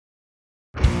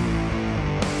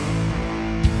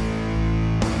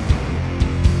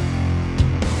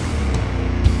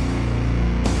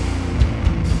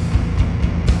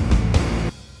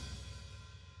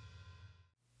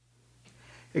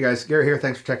Hey guys, Gary here.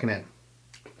 Thanks for checking in.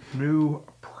 New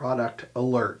product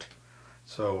alert.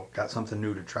 So got something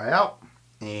new to try out,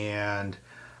 and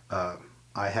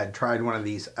I had tried one of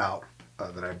these out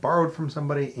that I borrowed from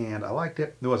somebody, and I liked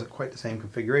it. It wasn't quite the same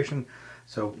configuration,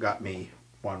 so got me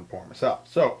one for myself.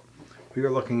 So we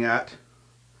are looking at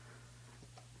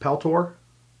Peltor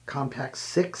Comtac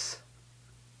 6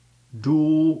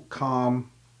 Dual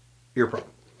Com Earpro.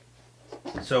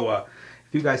 So if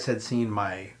you guys had seen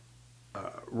my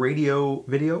radio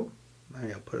video,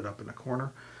 maybe I'll put it up in the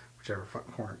corner, whichever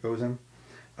fucking corner it goes in.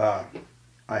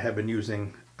 I have been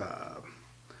using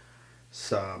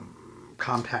some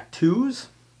Comtac 2s,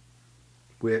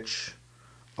 which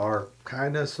are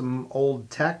kind of some old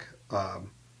tech.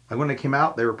 When they came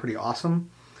out, they were pretty awesome.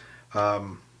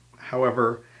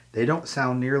 However, they don't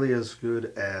sound nearly as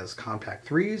good as Comtac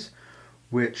 3s,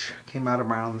 which came out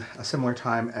around a similar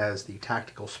time as the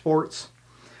Tactical Sports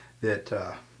that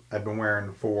I've been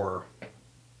wearing for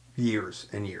years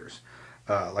and years.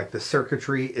 Like the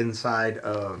circuitry inside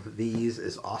of these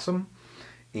is awesome.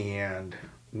 And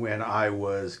when I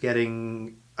was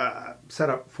getting set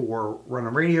up for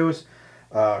running radios,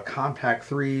 Comtac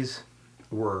 3s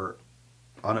were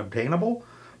unobtainable,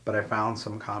 but I found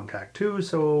some Comtac 2s,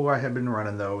 so I have been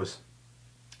running those.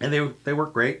 And they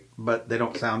work great, but they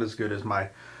don't sound as good as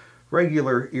my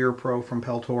regular Earpro from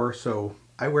Peltor, so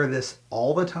I wear this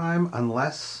all the time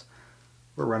unless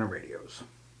we're running radios.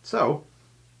 So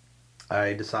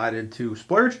I decided to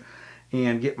splurge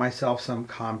and get myself some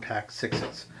Comtac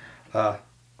 6s.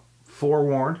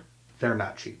 Forewarned, they're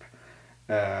not cheap.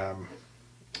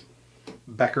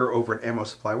 Becker over at Ammo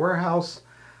Supply Warehouse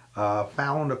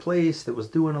found a place that was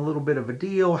doing a little bit of a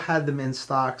deal, had them in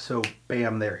stock, so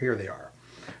bam, here they are.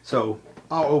 So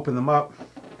I'll open them up,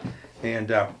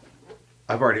 and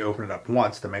I've already opened it up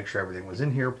once to make sure everything was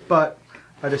in here, but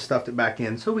I just stuffed it back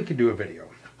in so we could do a video.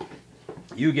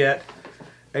 You get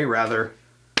a rather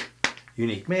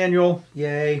unique manual,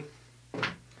 yay,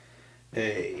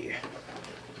 a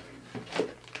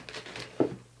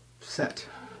set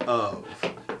of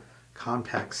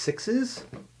Comtac 6s.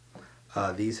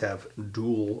 These have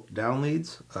dual down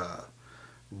leads,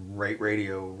 right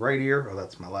radio right ear, oh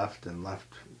that's my left, and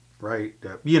left right,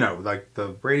 you know, like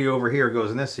the radio over here goes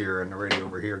in this ear and the radio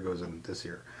over here goes in this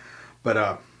ear.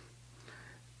 But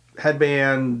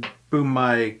headband, boom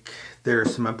mic,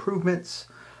 there's some improvements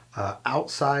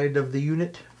outside of the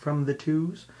unit from the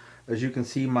 2s. As you can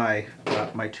see, my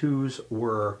 2s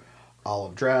were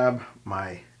olive drab,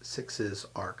 my 6s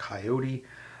are coyote.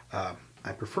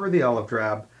 I prefer the olive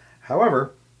drab.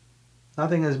 However,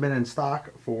 nothing has been in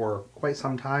stock for quite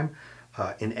some time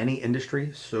in any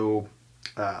industry, so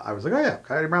I was like, oh yeah,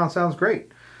 coyote brown sounds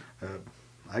great.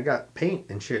 I got paint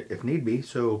and shit if need be,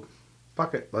 so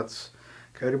fuck it, let's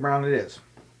coyote brown it is.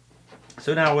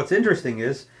 So now what's interesting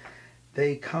is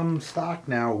they come stock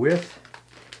now with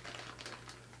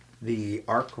the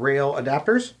arc rail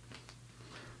adapters.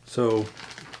 So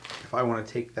if I want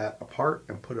to take that apart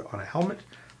and put it on a helmet,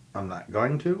 I'm not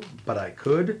going to, but I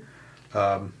could.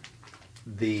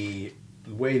 The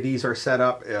way these are set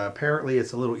up, apparently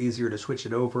it's a little easier to switch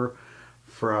it over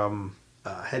from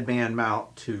headband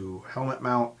mount to helmet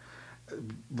mount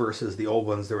versus the old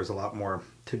ones. There was a lot more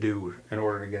to do in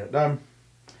order to get it done.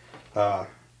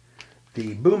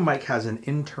 The boom mic has an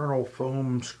internal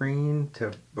foam screen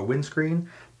to the windscreen,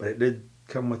 but it did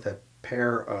come with a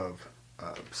pair of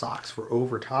socks for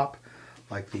over top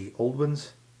like the old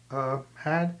ones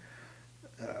had.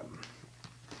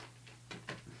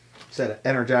 Set of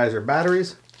Energizer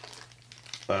batteries.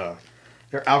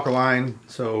 They're alkaline,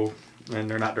 so, and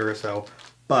they're not Duracell,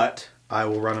 but I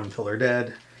will run them until they're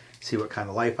dead, see what kind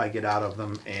of life I get out of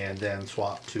them, and then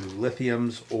swap to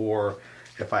lithiums, or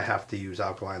if I have to use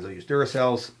alkalines, I'll use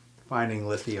Duracells. Finding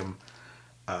lithium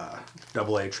AA,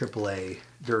 AAA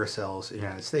Duracells in the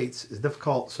United States is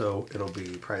difficult, so it'll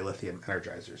be probably lithium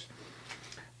energizers.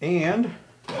 And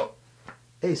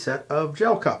a set of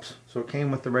gel cups. So it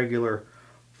came with the regular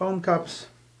foam cups,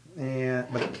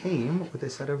 but it came with a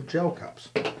set of gel cups.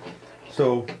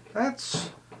 So that's,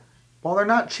 while they're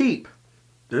not cheap,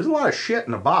 there's a lot of shit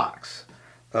in the box.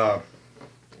 I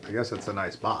guess it's a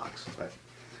nice box, but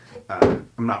I'm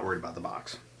not worried about the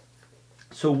box.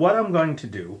 So what I'm going to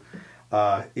do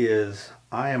is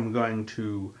I am going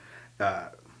to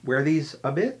wear these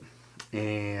a bit,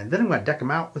 and then I'm going to deck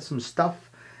them out with some stuff,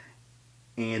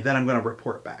 and then I'm going to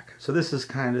report back. So this is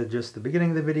kind of just the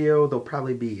beginning of the video. There'll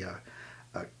probably be a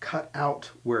cut out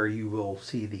where you will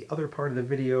see the other part of the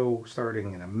video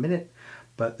starting in a minute,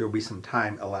 but there'll be some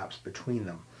time elapsed between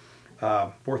them.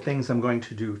 For things I'm going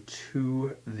to do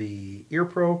to the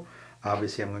Earpro,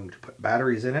 obviously I'm going to put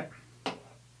batteries in it.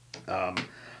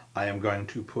 I am going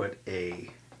to put a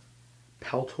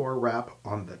Peltor wrap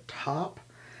on the top,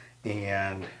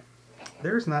 and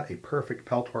there's not a perfect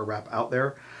Peltor wrap out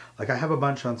there. Like, I have a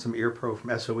bunch on some Earpro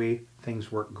from SOE.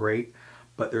 Things work great,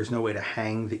 but there's no way to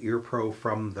hang the Earpro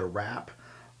from the wrap.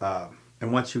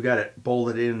 And once you got it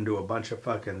bolted into a bunch of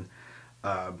fucking,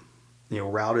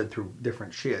 routed through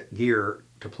different gear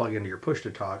to plug into your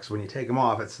push-to-talks, when you take them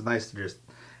off, it's nice to just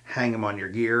hang them on your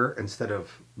gear instead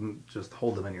of just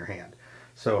hold them in your hand.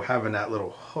 So having that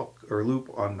little hook or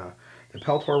loop on the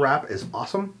Peltor wrap is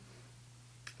awesome.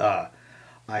 I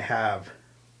have,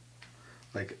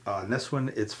 like on this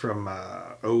one, it's from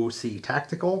OC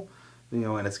Tactical,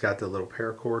 and it's got the little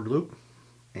paracord loop,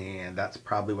 and that's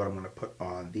probably what I'm going to put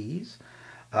on these.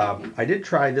 I did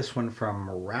try this one from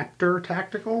Raptor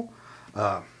Tactical,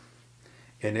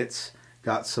 and it's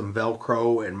got some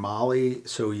Velcro and Molly,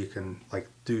 so you can like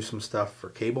do some stuff for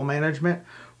cable management,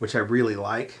 which I really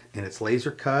like. And it's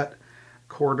laser cut,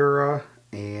 Cordura,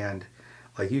 and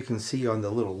like you can see on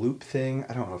the little loop thing,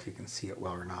 I don't know if you can see it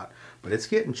well or not, but it's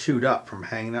getting chewed up from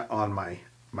hanging it on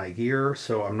my gear,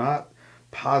 so I'm not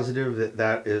positive that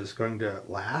that is going to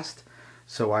last.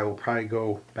 So I will probably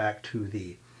go back to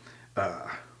the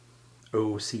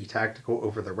OC Tactical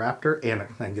over the Raptor, and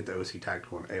then get the OC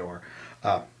Tactical and AR.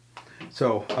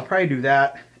 So I'll probably do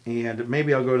that, and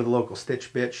maybe I'll go to the local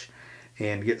Stitch Bitch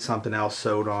and get something else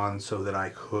sewed on so that I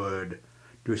could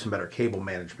do some better cable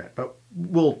management. But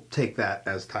we'll take that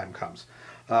as time comes.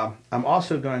 I'm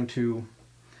also going to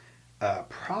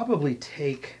probably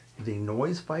take the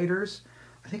noise fighters.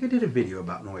 I think I did a video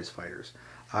about noise fighters.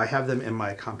 I have them in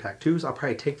my Comtac 2s. I'll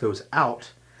probably take those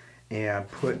out and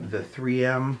put the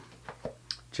 3M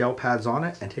gel pads on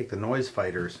it, and take the noise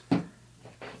fighters,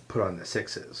 put on the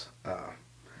 6s.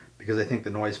 Because I think the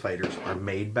noise fighters are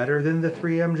made better than the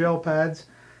 3M gel pads.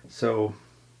 So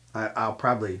I'll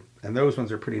probably, and those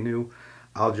ones are pretty new,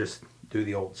 I'll just do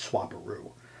the old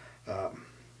swap-a-roo.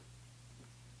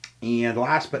 And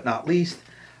last but not least,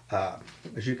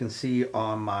 as you can see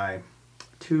on my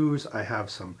 2s, I have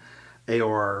some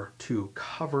AR2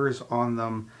 covers on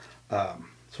them.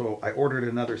 So I ordered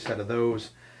another set of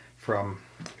those from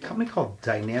a company called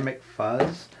Dynamic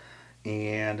Fuzz.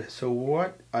 And so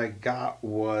what I got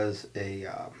was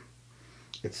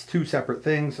it's two separate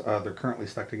things. They're currently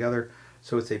stuck together.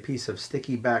 So it's a piece of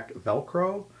sticky backed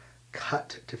Velcro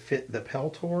cut to fit the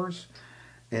Peltors,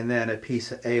 and then a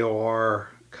piece of AOR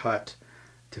cut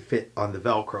to fit on the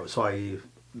Velcro. So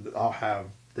I'll have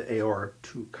the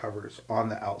AOR2 covers on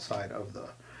the outside of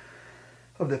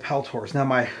the Peltors. Now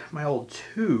my old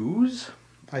 2s,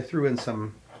 I threw in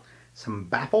some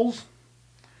baffles,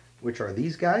 which are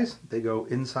these guys. They go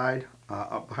inside,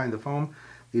 up behind the foam.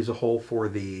 Leaves a hole for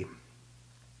the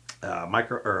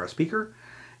micro or a speaker,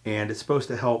 and it's supposed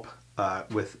to help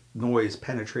with noise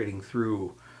penetrating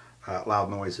through loud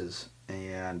noises.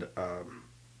 And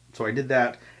so I did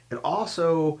that. It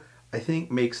also, I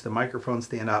think, makes the microphone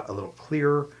stand out a little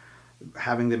clearer,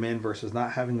 having them in versus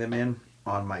not having them in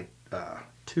on my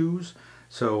 2s.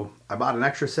 So I bought an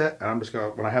extra set, and I'm just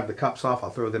going to, when I have the cups off, I'll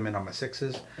throw them in on my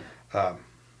 6s.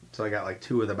 So I got like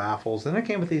 2 of the baffles. Then it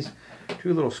came with these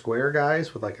 2 little square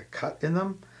guys with like a cut in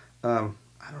them. I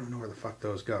don't know where the fuck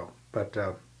those go, but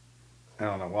I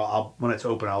don't know. Well, when it's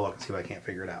open, I'll look and see if I can't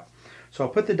figure it out. So I'll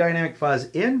put the Dynamic Fuzz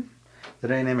in, the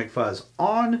Dynamic Fuzz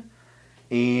on,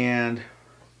 and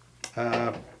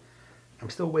I'm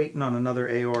still waiting on another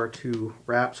AR2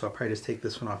 wrap, so I'll probably just take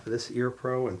this one off of this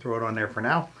Earpro and throw it on there for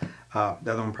now. The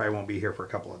other one probably won't be here for a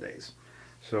couple of days.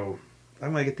 So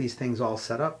I'm going to get these things all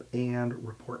set up and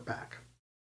report back.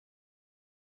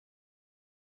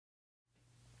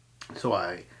 So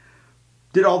I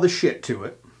did all the shit to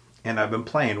it, and I've been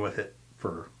playing with it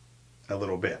for a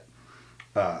little bit.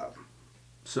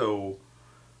 So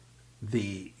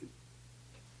the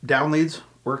down leads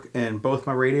work in both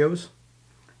my radios,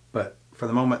 but for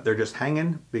the moment they're just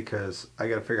hanging because I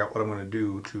got to figure out what I'm going to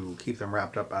do to keep them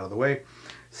wrapped up out of the way,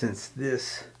 since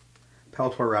this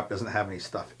Peltor wrap doesn't have any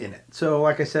stuff in it. So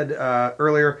like I said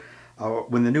earlier,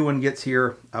 when the new one gets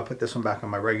here, I'll put this one back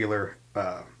on my regular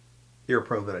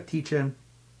Earpro that I teach in.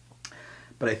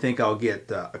 But I think I'll get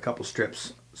a couple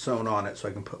strips sewn on it so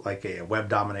I can put like a web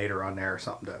dominator on there or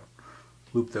something to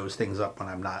loop those things up when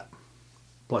I'm not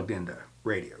plugged into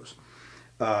radios.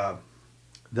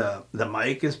 The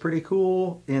mic is pretty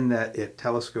cool in that it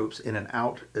telescopes in and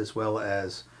out, as well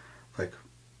as like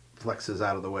flexes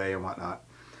out of the way and whatnot.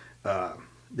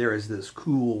 There is this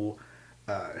cool,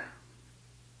 I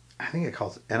think it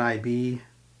calls NIB,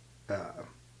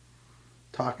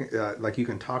 talking, like you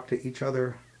can talk to each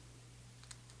other.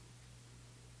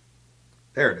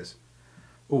 There it is.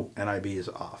 Oh, NIB is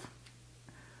off.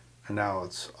 And now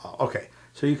it's okay.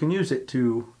 So you can use it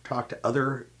to talk to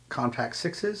other Comtac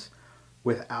 6s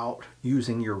without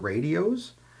using your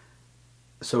radios.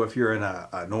 So if you're in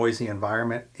a noisy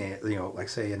environment, you know, like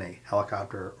say in a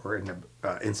helicopter or in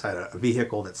inside a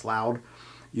vehicle that's loud,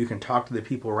 you can talk to the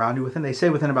people around you within, they say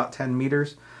within about 10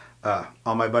 meters.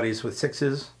 All my buddies with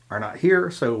 6s are not here,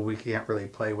 so we can't really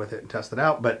play with it and test it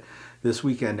out. But this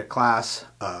weekend at class,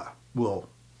 we'll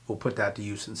put that to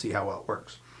use and see how well it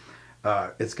works.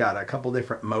 It's got a couple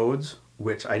different modes,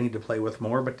 which I need to play with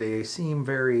more, but they seem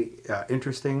very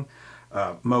interesting.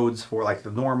 Modes for like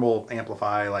the normal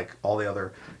amplify, like all the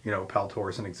other, you know,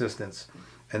 Peltors in existence.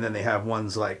 And then they have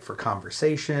ones like for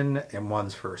conversation, and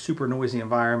ones for super noisy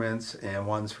environments, and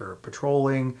ones for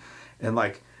patrolling. And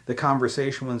like the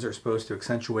conversation ones are supposed to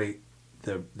accentuate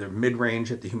the mid-range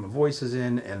that the human voice is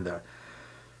in, and the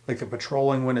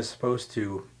patrolling one is supposed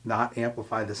to not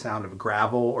amplify the sound of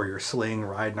gravel or your sling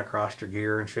riding across your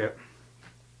gear and shit.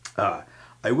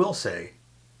 I will say,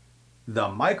 the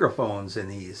microphones in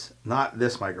these, not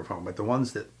this microphone, but the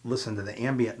ones that listen to the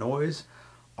ambient noise,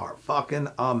 are fucking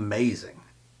amazing.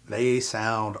 They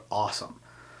sound awesome.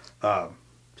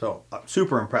 So I'm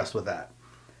super impressed with that.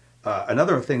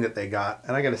 Another thing that they got,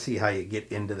 and I got to see how you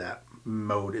get into that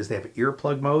mode, is they have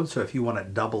earplug mode. So if you want to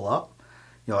double up,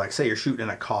 you know, like say you're shooting in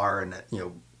a car and, you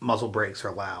know, muzzle brakes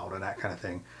are loud and that kind of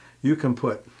thing, you can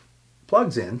put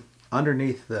plugs in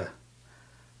underneath the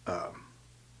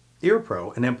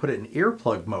Earpro and then put it in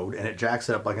earplug mode, and it jacks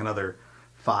it up like another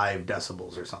 5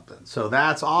 decibels or something. So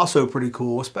that's also pretty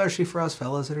cool, especially for us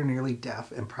fellas that are nearly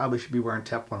deaf and probably should be wearing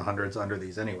TEP 100s under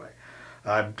these anyway.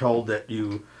 I'm told that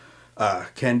you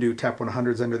can do TEP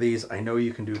 100s under these. I know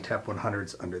you can do TEP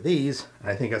 100s under these,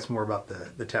 and I think that's more about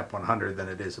the TEP 100 than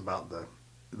it is about the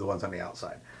ones on the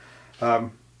outside.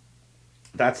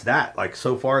 That's that. Like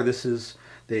so far, this is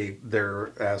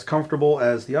they're as comfortable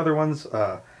as the other ones.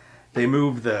 They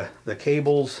move the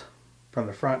cables from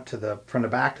the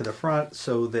back to the front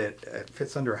so that it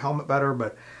fits under a helmet better.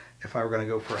 But if I were going to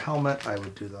go for a helmet, I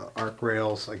would do the arc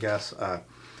rails, I guess.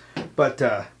 But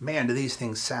man, do these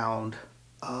things sound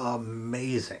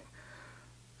amazing.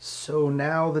 So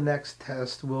now the next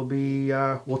test will be,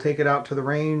 we'll take it out to the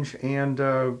range and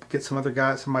get some other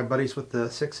guys, some of my buddies with the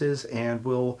 6s, and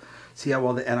we'll see how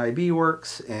well the NIB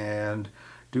works and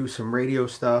do some radio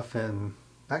stuff and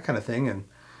that kind of thing,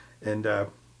 and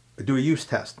do a use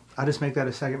test. I'll just make that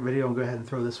a second video and go ahead and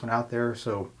throw this one out there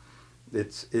so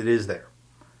it is there.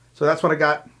 So that's what I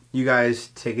got. You guys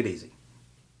take it easy.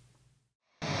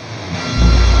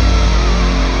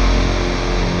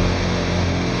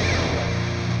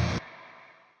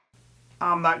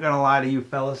 I'm not gonna lie to you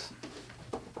fellas.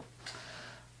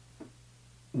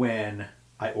 When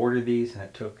I ordered these and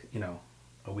it took, you know,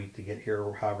 a week to get here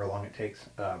or however long it takes,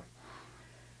 I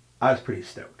was pretty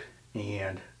stoked.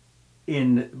 And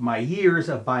in my years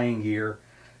of buying gear,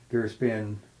 there's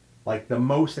been, like, the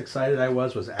most excited I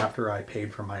was after I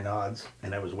paid for my nods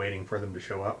and I was waiting for them to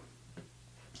show up.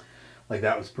 Like,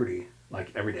 that was pretty,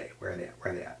 like, every day. Where are they at?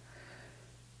 Where are they at?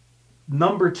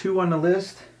 Number 2 on the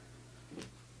list,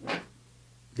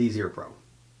 these Earpro.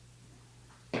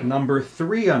 Number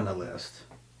 3 on the list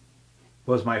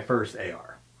was my first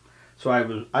AR. So I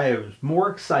was more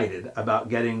excited about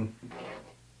getting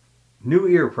new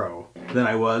Earpro than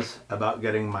I was about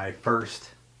getting my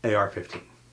first AR-15.